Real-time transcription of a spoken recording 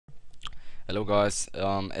Hello guys,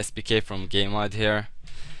 SPK from GameWide here.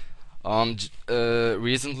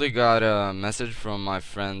 Recently got a message from my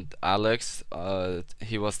friend Alex.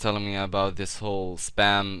 He was telling me about this whole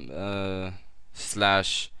spam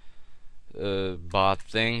slash bot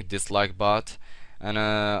thing, dislike bot, and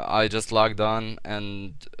I just logged on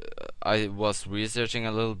and I was researching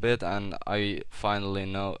a little bit, and I finally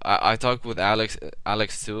know. I talked with Alex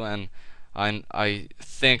too, and I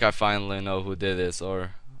think I finally know who did this,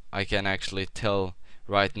 or I can actually tell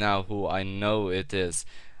right now who I know it is.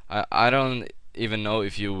 I don't even know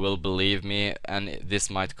if you will believe me, and this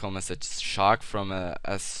might come as a shock from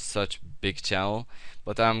a such big channel,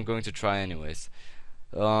 but I'm going to try anyways.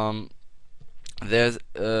 Um, there's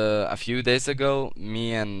a few days ago,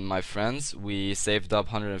 me and my friends, we saved up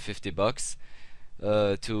 150 bucks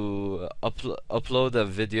to upload a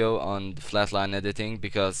video on Flatline editing,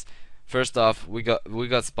 because first off, we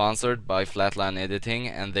got sponsored by Flatline Editing,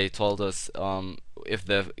 and they told us if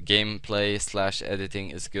the gameplay slash editing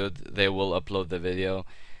is good, they will upload the video.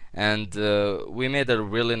 And we made a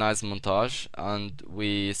really nice montage, and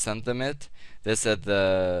we sent them it. They said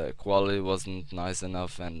the quality wasn't nice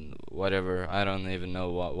enough and whatever. I don't even know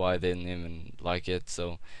why they didn't even like it.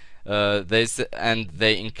 So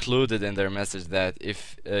they included in their message that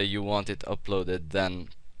if you want it uploaded, then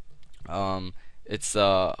it's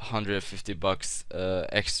 150 bucks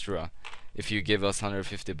extra. If you give us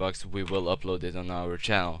 150 bucks, we will upload it on our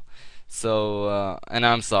channel. So and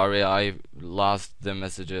I'm sorry, I lost the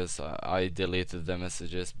messages. I deleted the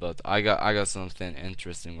messages, but I got something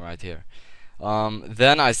interesting right here.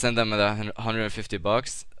 Then I sent them the 150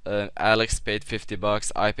 bucks. Alex paid 50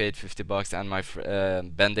 bucks, I paid 50 bucks, and my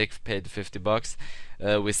Bendik paid 50 bucks.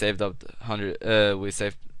 We saved up 100. We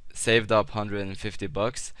saved up 150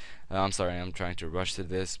 bucks. I'm sorry, I'm trying to rush to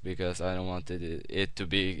this because I don't want it to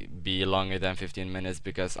be longer than 15 minutes,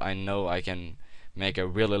 because I know I can make a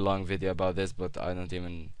really long video about this, but I don't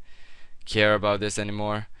even care about this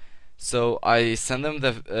anymore. So I send them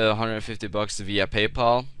the 150 bucks via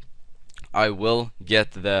PayPal. I will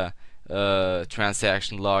get the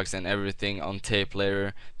transaction logs and everything on tape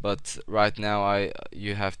later, but right now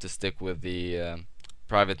you have to stick with the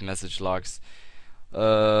private message logs.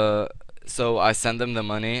 So I send them the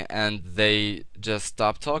money, and they just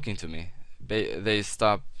stop talking to me. They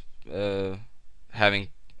stop having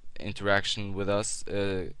interaction with us,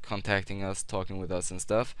 contacting us, talking with us and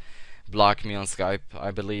stuff. Block me on Skype,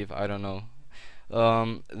 I believe. I don't know.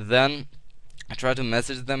 Then I try to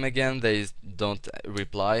message them again. They don't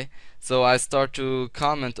reply. So I start to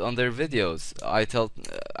comment on their videos. I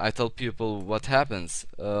tell people what happens.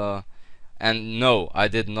 And no, I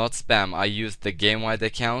did not spam. I used the GameWide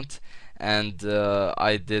account, and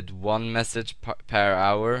I did one message per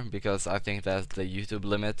hour, because I think that's the YouTube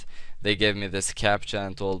limit. They gave me this captcha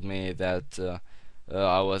and told me that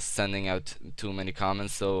I was sending out too many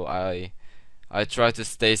comments, so I try to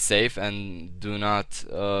stay safe and do not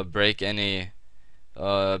break any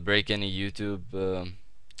YouTube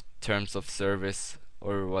terms of service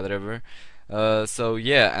or whatever. So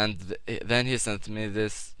yeah, and then he sent me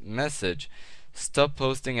this message: stop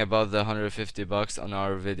posting about the 150 bucks on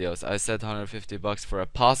our videos. I said 150 bucks for a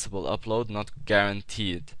possible upload, not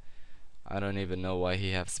guaranteed. I don't even know why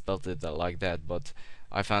he have spelled it like that, but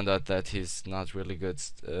I found out that he's not really good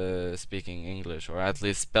speaking English, or at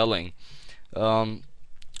least spelling.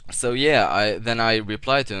 So yeah, then I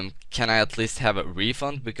replied to him, can I at least have a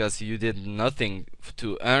refund, because you did nothing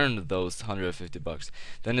to earn those 150 bucks.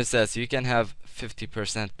 Then it says you can have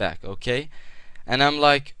 50% back, okay? And I'm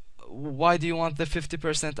like, why do you want the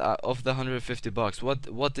 50% of the 150 bucks?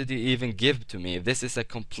 What did you even give to me? This is a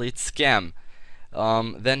complete scam.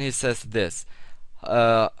 Then he says this: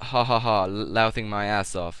 ha ha ha, laughing my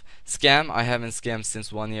ass off. Scam? I haven't scammed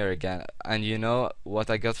since 1 year again. And you know what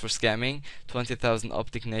I got for scamming? 20,000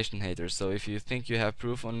 Optic Nation haters. So if you think you have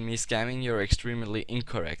proof on me scamming, you're extremely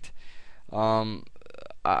incorrect.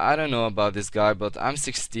 I don't know about this guy, but I'm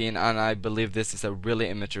 16, and I believe this is a really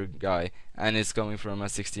immature guy, and it's coming from a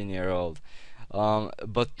 16-year-old.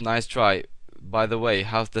 But nice try. By the way,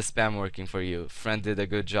 how's the spam working for you? Friend did a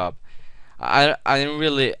good job. I didn't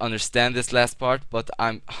really understand this last part, but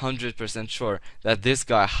I'm 100% sure that this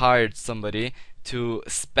guy hired somebody to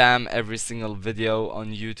spam every single video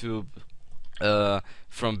on YouTube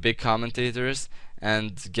from big commentators,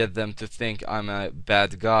 and get them to think I'm a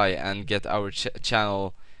bad guy and get our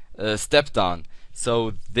channel stepped on.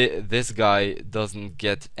 So this guy doesn't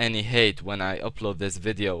get any hate when I upload this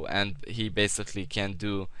video, and he basically can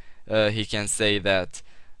do he can say that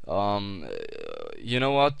you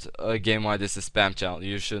know what, GameWide is a spam channel,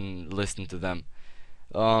 you shouldn't listen to them.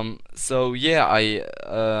 So yeah,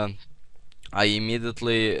 I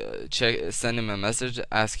immediately send him a message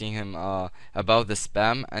asking him about the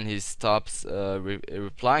spam, and he stops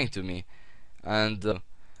replying to me. And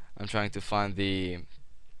I'm trying to find the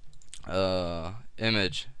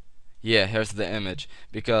image. Yeah, here's the image.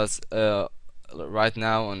 Because right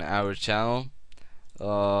now on our channel,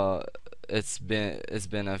 uh, it's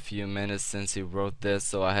been a few minutes since he wrote this,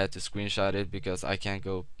 so I had to screenshot it because I can't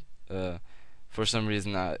go. For some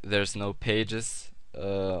reason, there's no pages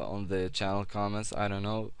on the channel comments. I don't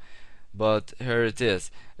know, but here it is.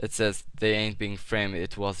 It says they ain't being framed.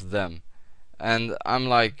 It was them, and I'm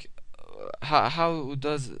like, how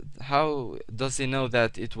does he know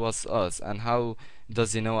that it was us, and how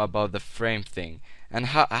does he know about the frame thing, and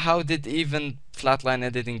how did even Flatline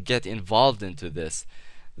Editing get involved into this?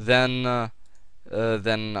 Then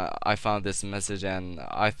I found this message, and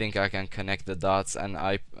I think I can connect the dots, and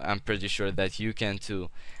I'm pretty sure that you can too.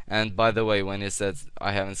 And by the way, when he says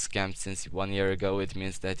I haven't scammed since 1 year ago, it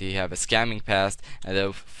means that he have a scamming past. And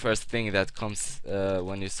the first thing that comes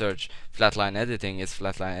when you search Flatline Editing is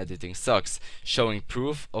Flatline Editing sucks, showing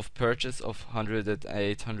proof of purchase of 1,800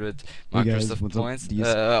 Hey guys, Microsoft what's up? points,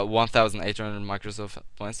 1,800 Microsoft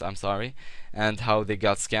points. I'm sorry, and how they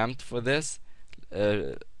got scammed for this.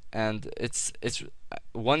 Uh, and it's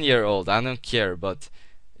 1 year old. I don't care, but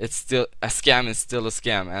it's still a scam. Is still a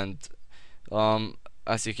scam. And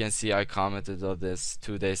as you can see, I commented on this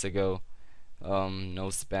 2 days ago. No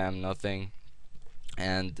spam, nothing,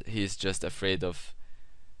 and he's just afraid of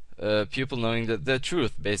people knowing the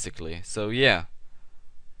truth, basically. So yeah,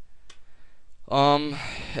 um,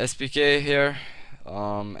 SPK here,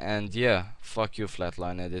 and yeah, fuck you,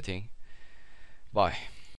 Flatline Editing. Bye.